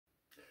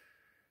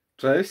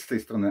Cześć, z tej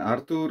strony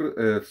Artur.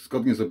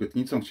 Zgodnie z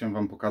obietnicą chciałem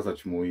Wam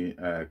pokazać mój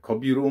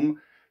COBI Room.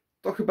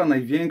 To chyba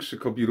największy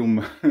COBI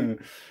Room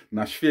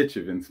na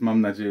świecie, więc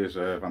mam nadzieję,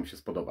 że Wam się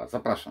spodoba.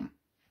 Zapraszam.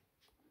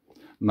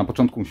 Na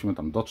początku musimy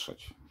tam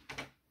dotrzeć.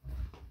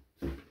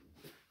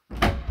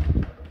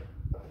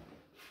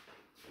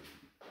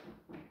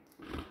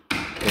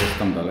 To jest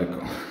tam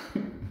daleko.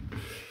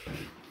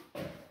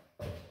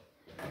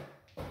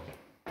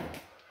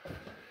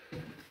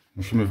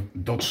 Musimy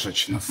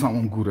dotrzeć na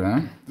samą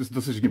górę. To jest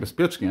dosyć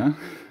niebezpiecznie,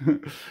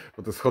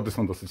 bo te schody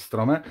są dosyć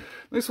strome.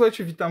 No i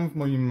słuchajcie, witam w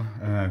moim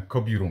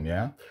COBI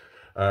Roomie.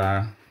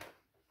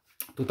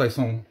 Tutaj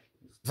są...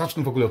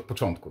 Zacznę w ogóle od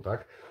początku,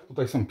 tak?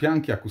 Tutaj są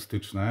pianki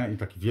akustyczne i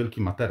taki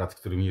wielki materac,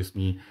 który jest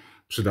mi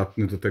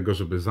przydatny do tego,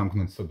 żeby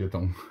zamknąć sobie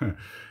tą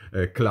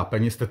klapę.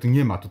 Niestety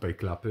nie ma tutaj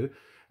klapy.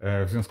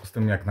 W związku z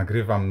tym, jak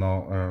nagrywam,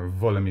 no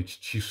wolę mieć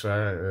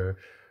ciszę,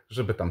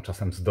 żeby tam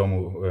czasem z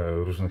domu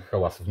różnych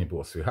hałasów nie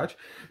było słychać.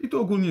 I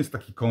tu ogólnie jest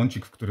taki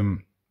kącik, w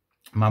którym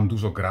mam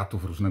dużo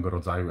gratów różnego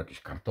rodzaju,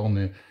 jakieś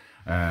kartony,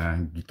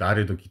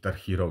 gitary do Guitar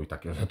Hero i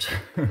takie rzeczy.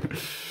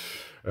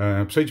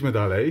 Przejdźmy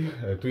dalej.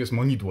 Tu jest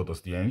monidło do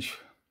zdjęć.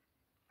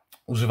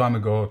 Używamy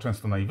go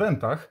często na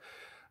eventach.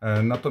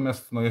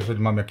 Natomiast no, jeżeli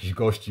mam jakichś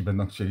gości i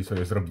będą chcieli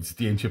sobie zrobić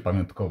zdjęcie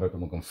pamiątkowe, to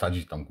mogą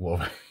wsadzić tam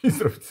głowę i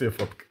zrobić sobie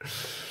fotkę.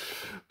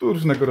 Tu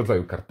różnego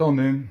rodzaju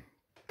kartony.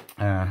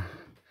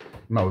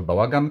 Mały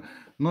bałagan.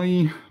 No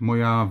i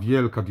moja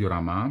wielka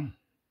diorama.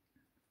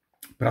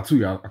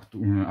 Pracuję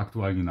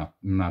aktualnie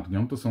nad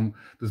nią. To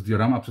jest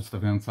diorama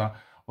przedstawiająca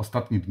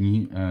ostatnie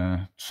dni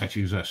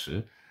III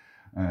Rzeszy.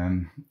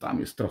 Tam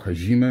jest trochę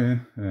zimy,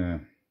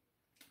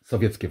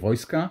 sowieckie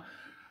wojska,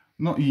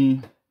 no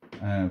i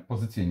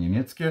pozycje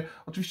niemieckie.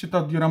 Oczywiście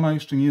ta diorama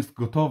jeszcze nie jest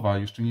gotowa,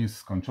 jeszcze nie jest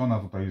skończona.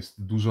 Tutaj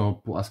jest dużo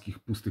płaskich,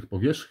 pustych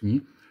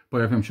powierzchni.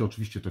 Pojawią się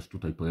oczywiście też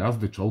tutaj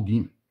pojazdy,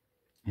 czołgi,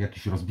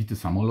 jakiś rozbity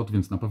samolot,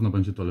 więc na pewno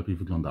będzie to lepiej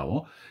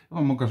wyglądało. Ja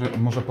Wam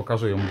może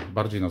pokażę ją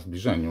bardziej na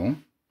zbliżeniu.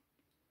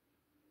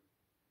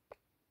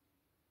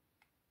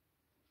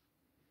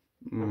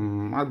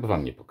 Albo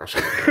Wam nie pokażę.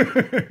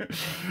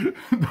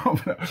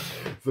 Dobra,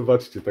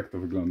 zobaczcie, tak to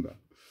wygląda.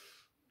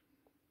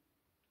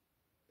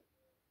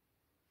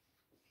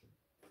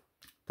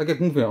 Tak jak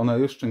mówię, ona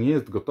jeszcze nie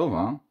jest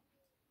gotowa,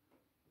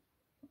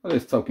 ale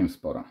jest całkiem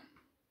spora.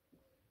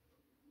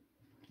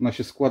 Ona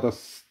się składa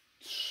z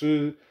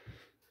 3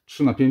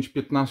 na 5,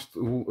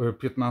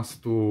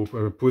 15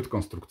 płyt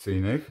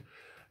konstrukcyjnych.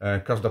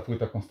 Każda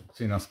płyta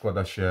konstrukcyjna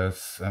składa się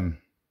z...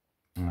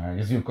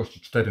 Jest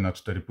wielkości 4 na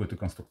 4 płyty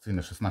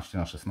konstrukcyjne, 16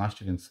 na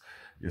 16, więc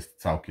jest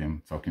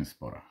całkiem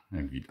spora,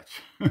 jak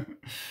widać.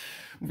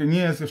 Mówię, nie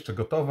jest jeszcze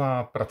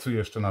gotowa, pracuję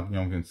jeszcze nad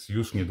nią, więc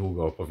już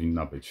niedługo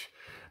powinna być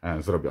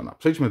zrobiona.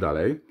 Przejdźmy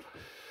dalej.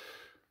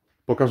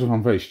 Pokażę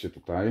Wam wejście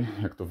tutaj,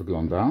 jak to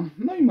wygląda.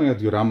 No i moja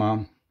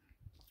diorama,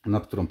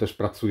 nad którą też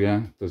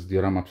pracuję, to jest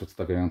diorama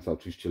przedstawiająca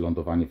oczywiście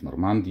lądowanie w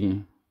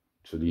Normandii,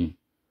 czyli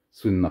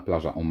słynna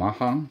plaża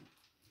Omaha.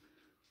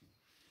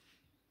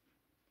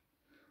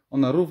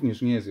 Ona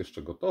również nie jest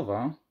jeszcze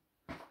gotowa,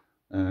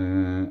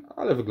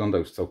 ale wygląda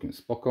już całkiem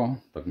spoko,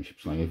 tak mi się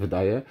przynajmniej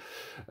wydaje.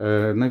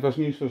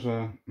 Najważniejsze,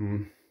 że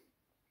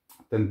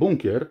ten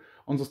bunkier,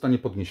 on zostanie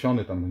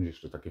podniesiony, tam będzie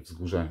jeszcze takie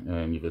wzgórze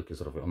niewielkie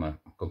zrobione,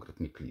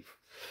 konkretnie klif.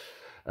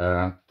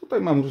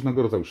 Tutaj mam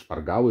różnego rodzaju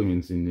szpargały,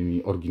 między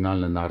innymi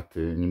oryginalne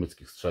narty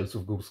niemieckich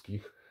strzelców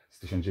górskich z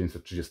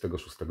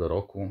 1936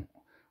 roku.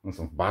 One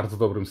są w bardzo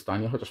dobrym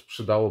stanie, chociaż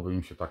przydałaby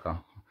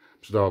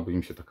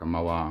im się taka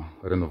mała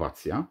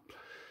renowacja.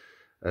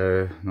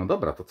 No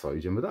dobra, to co?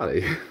 Idziemy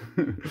dalej.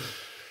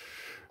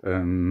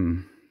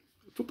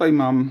 Tutaj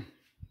mam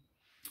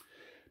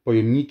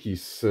pojemniki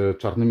z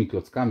czarnymi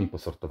klockami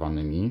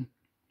posortowanymi.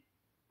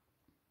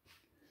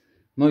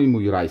 No i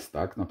mój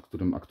Reichstag, nad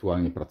którym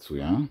aktualnie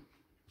pracuję.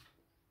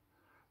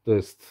 To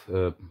jest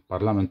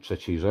parlament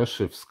III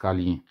Rzeszy w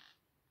skali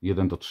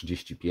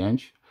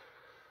 1:35.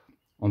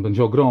 On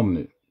będzie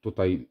ogromny.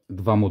 Tutaj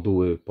 2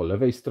 moduły po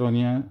lewej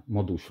stronie,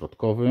 moduł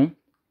środkowy.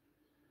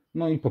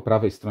 No i po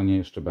prawej stronie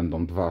jeszcze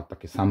będą 2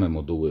 takie same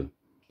moduły,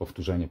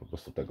 powtórzenie po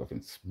prostu tego,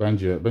 więc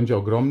będzie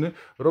ogromny.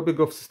 Robię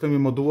go w systemie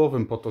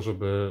modułowym po to,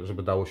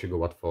 żeby dało się go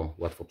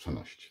łatwo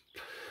przenosić.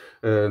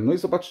 No i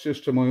zobaczcie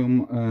jeszcze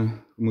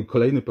mój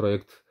kolejny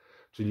projekt,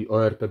 czyli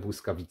ORP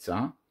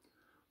Błyskawica.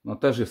 No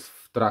też jest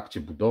w trakcie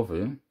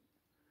budowy.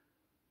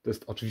 To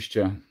jest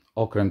oczywiście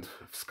okręt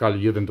w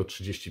skali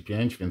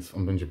 1:35, więc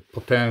on będzie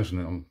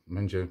potężny. On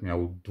będzie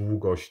miał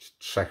długość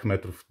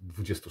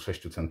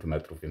 3,26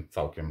 m, więc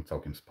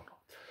całkiem sporo.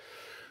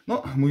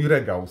 No, mój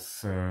regał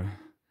z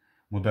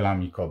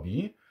modelami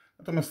COBI.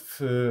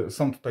 Natomiast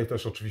są tutaj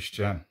też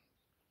oczywiście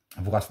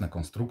własne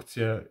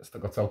konstrukcje, jest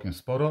tego całkiem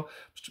sporo.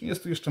 Przy czym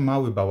jest tu jeszcze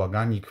mały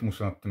bałaganik,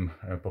 muszę nad tym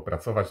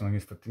popracować. No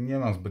niestety nie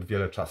mam zbyt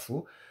wiele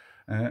czasu.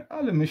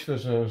 Ale myślę,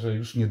 że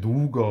już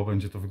niedługo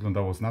będzie to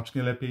wyglądało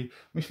znacznie lepiej.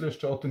 Myślę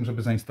jeszcze o tym,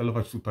 żeby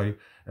zainstalować tutaj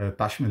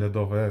taśmy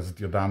LEDowe z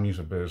diodami,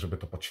 żeby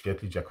to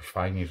podświetlić jakoś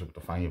fajniej, żeby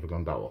to fajnie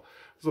wyglądało.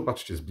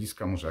 Zobaczcie z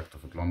bliska może, jak to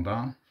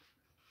wygląda.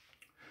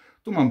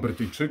 Tu mam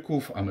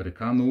Brytyjczyków,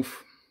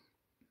 Amerykanów.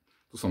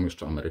 Tu są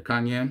jeszcze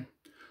Amerykanie.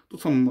 Tu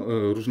są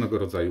różnego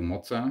rodzaju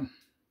moce,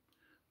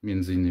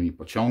 między innymi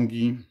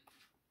pociągi,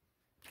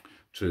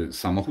 czy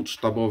samochód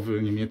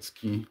sztabowy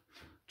niemiecki,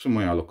 czy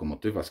moja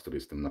lokomotywa, z której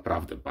jestem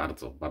naprawdę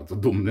bardzo, bardzo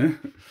dumny.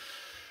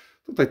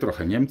 Tutaj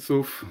trochę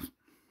Niemców,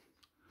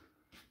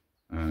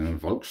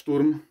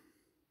 Volkssturm.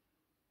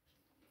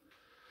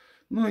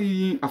 No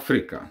i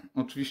Afryka.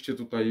 Oczywiście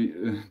tutaj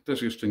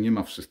też jeszcze nie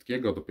ma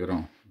wszystkiego,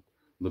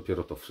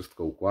 dopiero to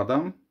wszystko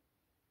układam.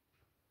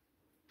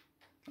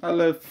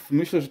 Ale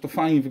myślę, że to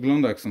fajnie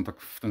wygląda, jak są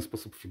tak w ten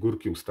sposób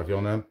figurki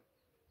ustawione.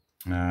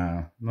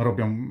 No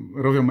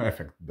robią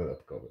efekt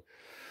dodatkowy.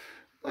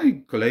 No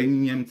i kolejni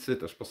Niemcy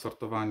też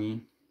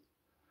posortowani.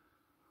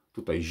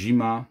 Tutaj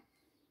zima.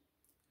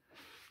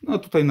 No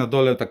tutaj na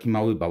dole taki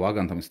mały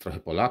bałagan, tam jest trochę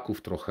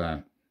Polaków,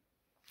 trochę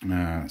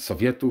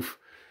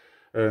Sowietów.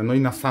 No i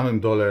na samym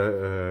dole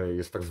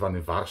jest tak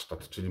zwany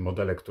warsztat, czyli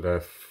modele,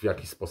 które w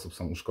jakiś sposób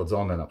są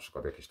uszkodzone, na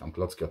przykład jakieś tam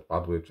klocki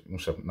odpadły,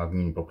 muszę nad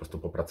nimi po prostu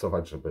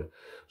popracować,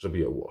 żeby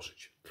je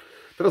ułożyć.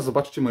 Teraz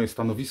zobaczcie moje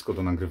stanowisko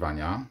do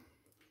nagrywania.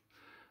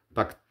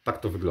 Tak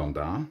to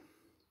wygląda.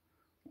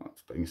 No,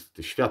 tutaj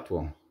niestety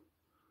światło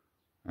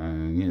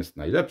nie jest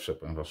najlepsze,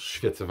 ponieważ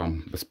świecę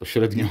Wam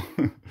bezpośrednio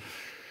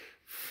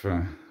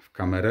w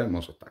kamerę.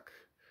 Może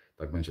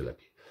tak będzie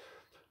lepiej.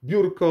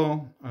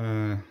 Biurko,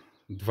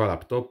 2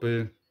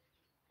 laptopy,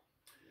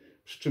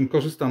 przy czym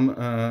korzystam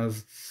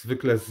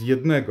zwykle z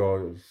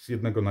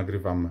jednego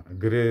nagrywam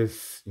gry,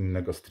 z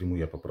innego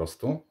streamuję po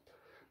prostu.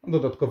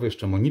 Dodatkowo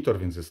jeszcze monitor,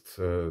 więc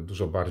jest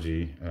dużo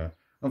bardziej,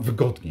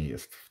 wygodniej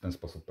jest w ten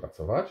sposób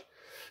pracować.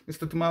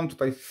 Niestety mam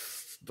tutaj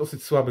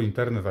dosyć słaby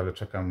internet, ale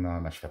czekam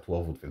na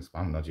światłowód, więc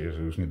mam nadzieję,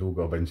 że już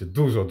niedługo będzie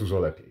dużo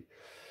lepiej.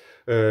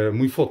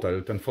 Mój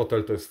fotel, ten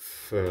fotel to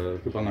jest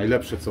chyba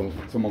najlepsze,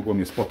 co mogło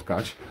mnie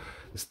spotkać.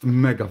 Jest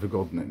mega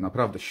wygodny,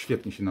 naprawdę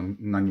świetnie się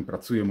na nim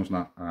pracuje,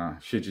 można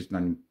siedzieć na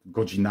nim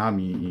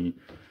godzinami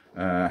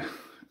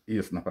i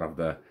jest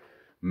naprawdę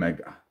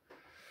mega.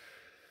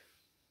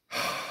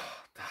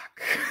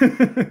 Tak.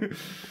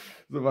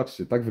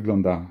 Zobaczcie, tak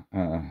wygląda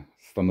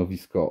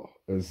stanowisko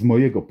z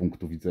mojego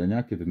punktu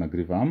widzenia, kiedy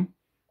nagrywam.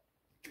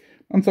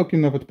 Mam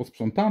całkiem nawet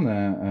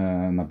posprzątane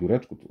na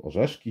biureczku, tu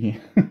orzeszki.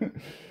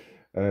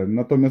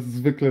 Natomiast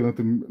zwykle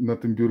na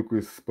tym biurku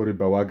jest spory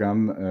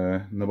bałagan,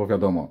 no bo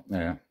wiadomo,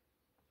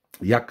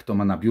 jak kto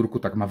ma na biurku,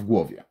 tak ma w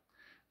głowie.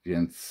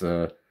 Więc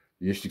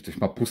jeśli ktoś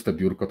ma puste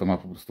biurko, to ma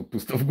po prostu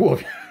pusto w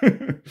głowie.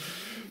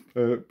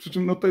 Przy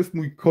czym no, to jest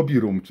mój COBI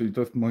room, czyli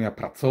to jest moja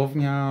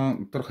pracownia,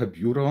 trochę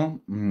biuro,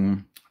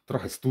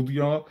 trochę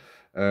studio.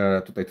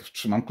 Tutaj też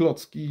trzymam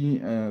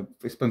klocki,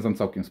 tutaj spędzam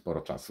całkiem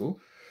sporo czasu.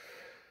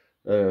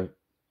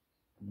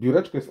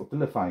 Biureczko jest o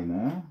tyle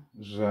fajne,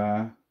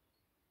 że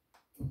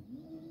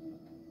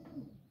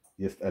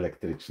jest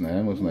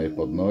elektryczne, można je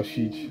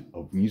podnosić,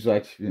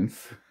 obniżać,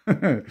 więc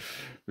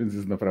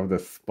jest naprawdę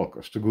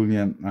spoko.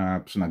 Szczególnie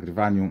przy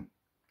nagrywaniu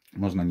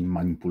można nim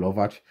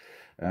manipulować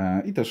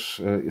i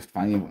też jest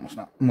fajnie, bo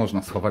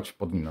można schować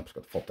pod nim na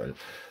przykład fotel,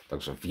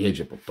 także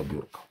wjedzie pod to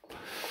biurko.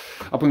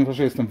 A ponieważ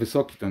ja jestem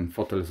wysoki, ten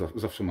fotel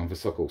zawsze mam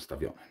wysoko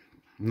ustawiony.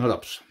 No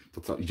dobrze,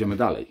 to co, idziemy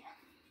dalej.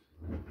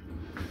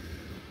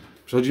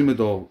 Przechodzimy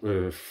do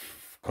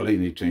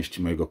kolejnej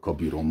części mojego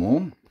COBI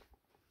roomu.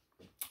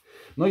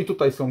 No i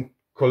tutaj są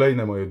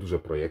kolejne moje duże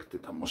projekty.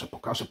 Tam może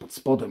pokażę pod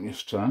spodem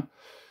jeszcze.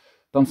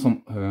 Tam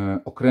są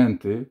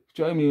okręty.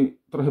 Chciałem je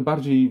trochę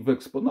bardziej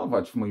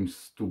wyeksponować w moim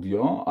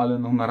studio, ale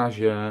no na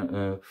razie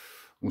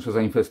muszę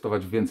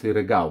zainwestować w więcej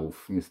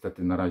regałów.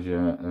 Niestety na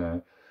razie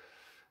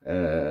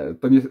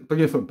to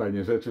nie są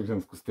tanie rzeczy, w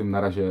związku z tym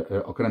na razie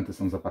okręty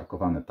są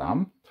zaparkowane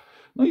tam.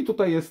 No i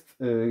tutaj jest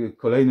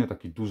kolejny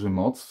taki duży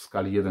moc w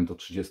skali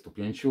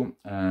 1:35,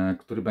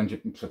 który będzie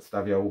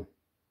przedstawiał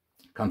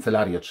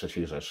kancelarię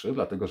III Rzeszy,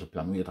 dlatego że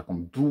planuję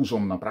taką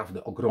dużą,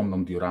 naprawdę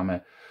ogromną dioramę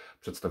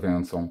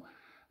przedstawiającą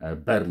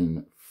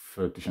Berlin w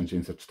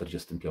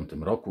 1945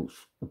 roku,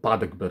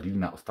 upadek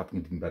Berlina,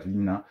 ostatni dzień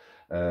Berlina.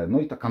 No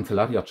i ta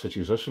kancelaria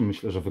III Rzeszy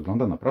myślę, że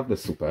wygląda naprawdę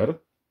super.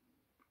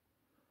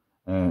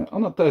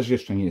 Ona też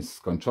jeszcze nie jest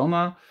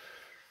skończona,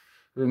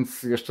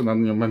 więc jeszcze nad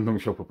nią będę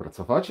musiał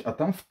popracować, a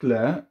tam w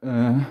tle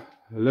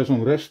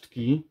leżą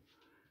resztki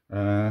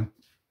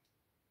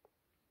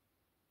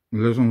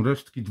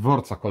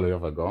dworca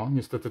kolejowego.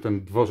 Niestety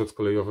ten dworzec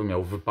kolejowy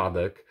miał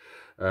wypadek.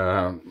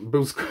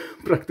 Był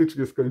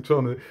praktycznie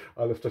skończony,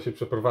 ale w czasie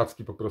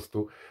przeprowadzki po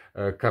prostu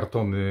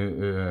kartony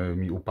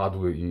mi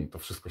upadły i to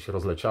wszystko się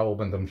rozleciało.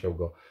 Będę musiał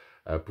go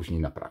później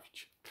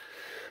naprawić.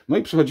 No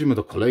i przechodzimy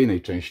do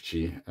kolejnej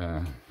części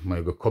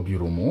mojego COBI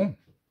roomu.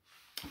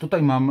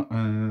 Tutaj mam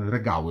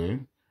regały,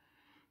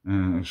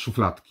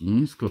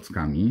 szufladki z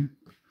klockami.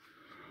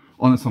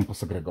 One są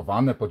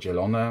posegregowane,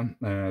 podzielone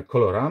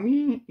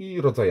kolorami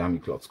i rodzajami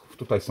klocków.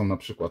 Tutaj są na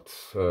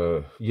przykład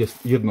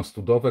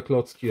jednostudowe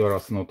klocki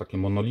oraz no, takie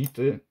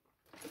monolity.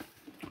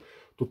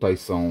 Tutaj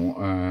są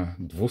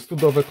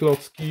dwustudowe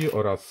klocki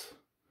oraz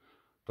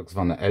tak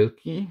zwane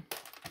elki.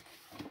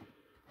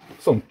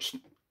 Są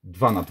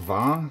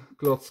 2x2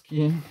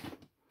 klocki,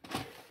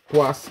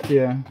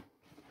 płaskie,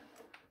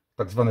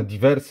 tak zwane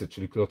diversy,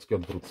 czyli klocki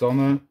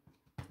odwrócone,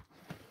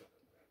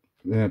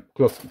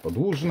 klocki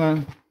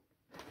podłużne.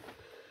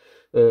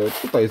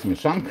 Tutaj jest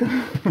mieszanka,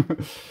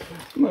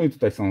 no i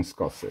tutaj są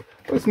skosy.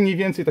 To jest mniej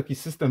więcej taki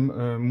system,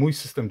 mój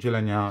system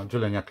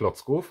dzielenia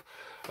klocków.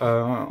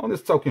 On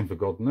jest całkiem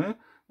wygodny,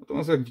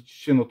 natomiast jak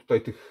widzicie, no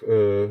tutaj tych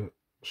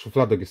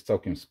szufladek jest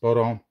całkiem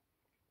sporo.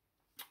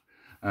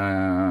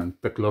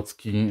 Te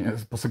klocki,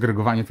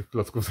 posegregowanie tych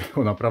klocków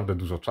zajęło naprawdę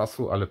dużo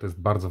czasu, ale to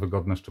jest bardzo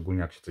wygodne,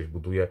 szczególnie jak się coś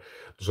buduje,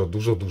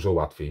 dużo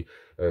łatwiej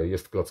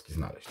jest klocki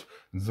znaleźć.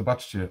 Więc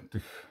zobaczcie,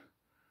 tych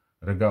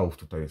regałów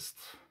tutaj jest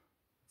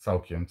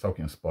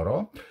całkiem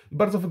sporo i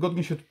bardzo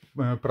wygodnie się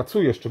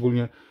pracuje,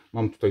 szczególnie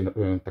mam tutaj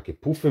takie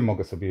pufy,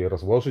 mogę sobie je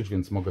rozłożyć,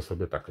 więc mogę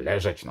sobie tak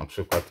leżeć na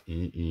przykład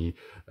i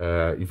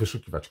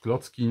wyszukiwać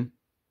klocki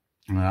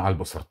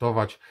albo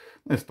sortować.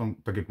 No jest to,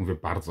 tak jak mówię,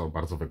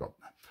 bardzo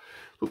wygodne.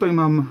 Tutaj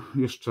mam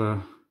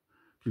jeszcze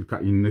kilka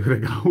innych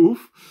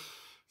regałów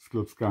z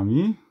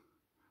klockami.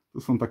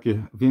 To są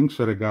takie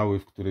większe regały,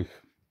 w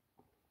których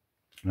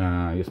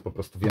jest po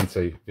prostu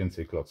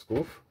więcej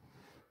klocków.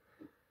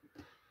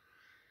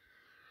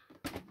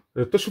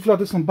 Te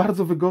szuflady są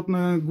bardzo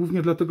wygodne,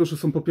 głównie dlatego, że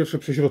są po pierwsze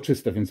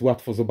przeźroczyste, więc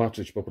łatwo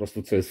zobaczyć po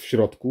prostu, co jest w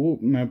środku.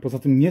 Poza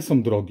tym nie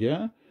są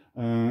drogie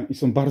i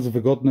są bardzo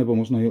wygodne, bo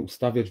można je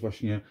ustawiać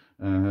właśnie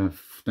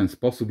w ten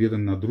sposób,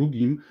 jeden na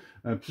drugim.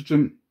 Przy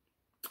czym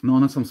no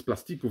one są z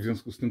plastiku, w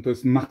związku z tym to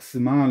jest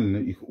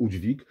maksymalny ich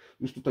udźwig.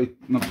 Już tutaj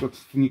na przykład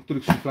w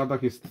niektórych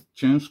szufladach jest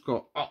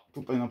ciężko,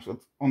 tutaj na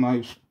przykład ona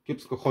już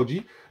kiepsko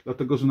chodzi,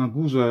 dlatego że na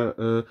górze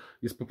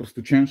jest po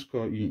prostu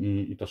ciężko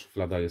i ta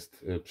szuflada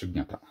jest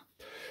przygniatana.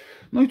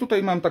 No i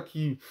tutaj mam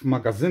taki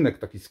magazynek,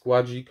 taki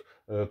składzik.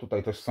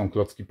 Tutaj też są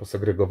klocki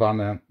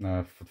posegregowane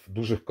w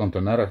dużych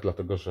kontenerach,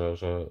 dlatego że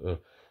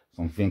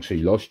są w większej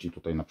ilości.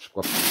 Tutaj na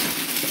przykład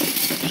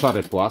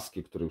szare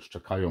płaskie, które już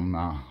czekają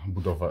na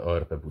budowę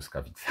ORP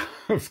Błyskawica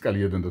w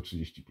skali 1 do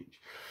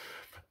 35.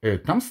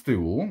 Tam z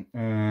tyłu,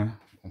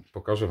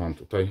 pokażę Wam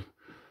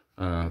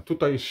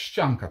tutaj jest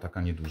ścianka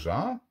taka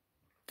nieduża.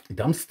 I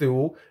tam z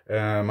tyłu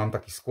mam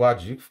taki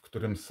składzik,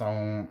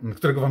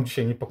 którego Wam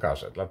dzisiaj nie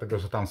pokażę, dlatego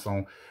że tam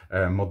są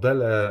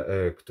modele,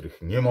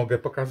 których nie mogę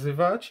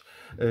pokazywać.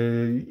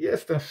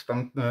 Jest też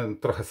tam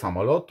trochę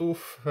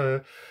samolotów,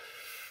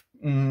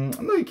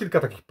 no i kilka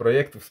takich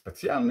projektów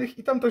specjalnych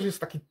i tam też jest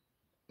taki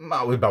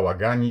mały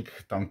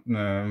bałaganik. Tam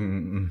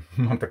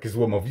mam takie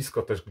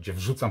złomowisko też, gdzie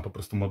wrzucam po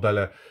prostu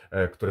modele,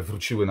 które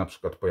wróciły na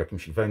przykład po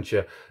jakimś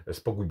evencie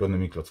z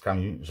pogubionymi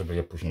klockami, żeby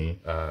je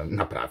później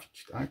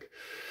naprawić. Tak?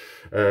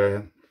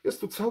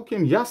 Jest tu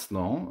całkiem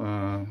jasno,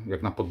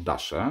 jak na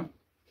poddasze.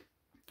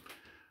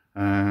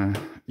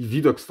 I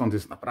widok stąd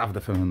jest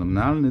naprawdę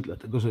fenomenalny,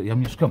 dlatego że ja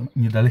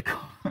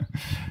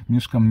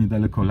mieszkam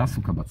niedaleko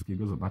Lasu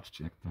Kabackiego.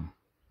 Zobaczcie,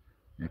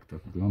 jak to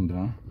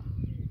wygląda.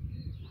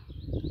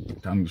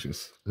 Tam już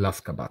jest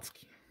Las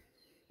Kabacki.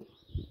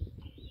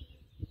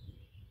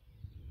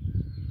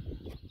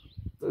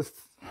 To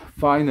jest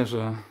fajne,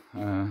 że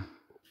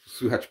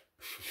słychać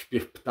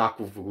śpiew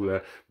ptaków, w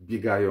ogóle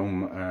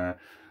biegają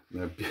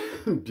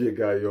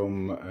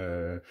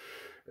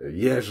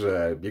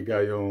jeże,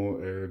 biegają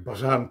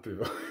bażanty.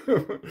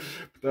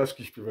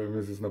 Ptaszki śpiewają,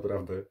 więc jest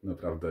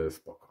naprawdę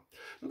spoko.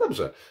 No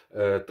dobrze,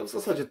 to w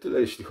zasadzie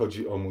tyle, jeśli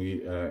chodzi o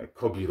mój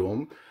COBI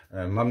Room.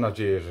 Mam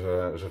nadzieję,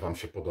 że Wam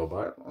się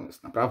podoba. On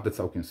jest naprawdę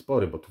całkiem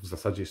spory, bo tu w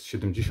zasadzie jest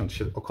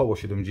około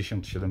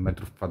 77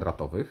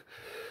 m².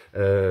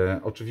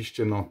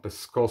 Oczywiście no, te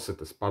skosy,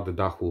 te spady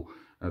dachu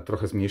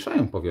trochę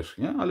zmniejszają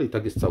powierzchnię, ale i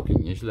tak jest całkiem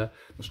nieźle.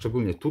 No,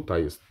 szczególnie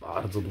tutaj jest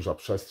bardzo duża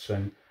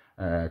przestrzeń,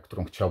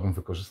 którą chciałbym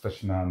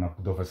wykorzystać na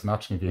budowę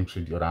znacznie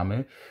większej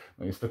dioramy.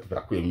 No niestety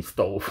brakuje mi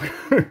stołów,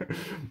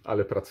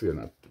 ale pracuję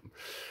nad tym.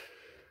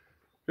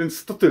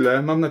 Więc to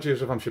tyle. Mam nadzieję,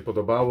 że Wam się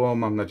podobało.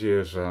 Mam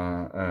nadzieję,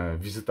 że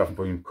wizyta w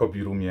moim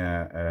COBI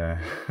Roomie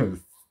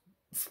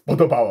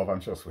spodobała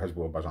Wam się. Słychać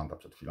było bażanta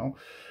przed chwilą.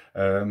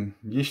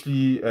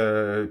 Jeśli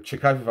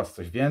ciekawi Was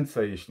coś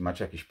więcej, jeśli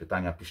macie jakieś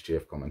pytania, piszcie je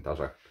w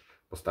komentarzach.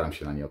 Postaram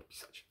się na nie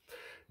odpisać.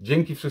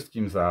 Dzięki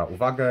wszystkim za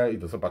uwagę i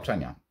do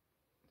zobaczenia.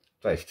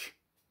 Cześć!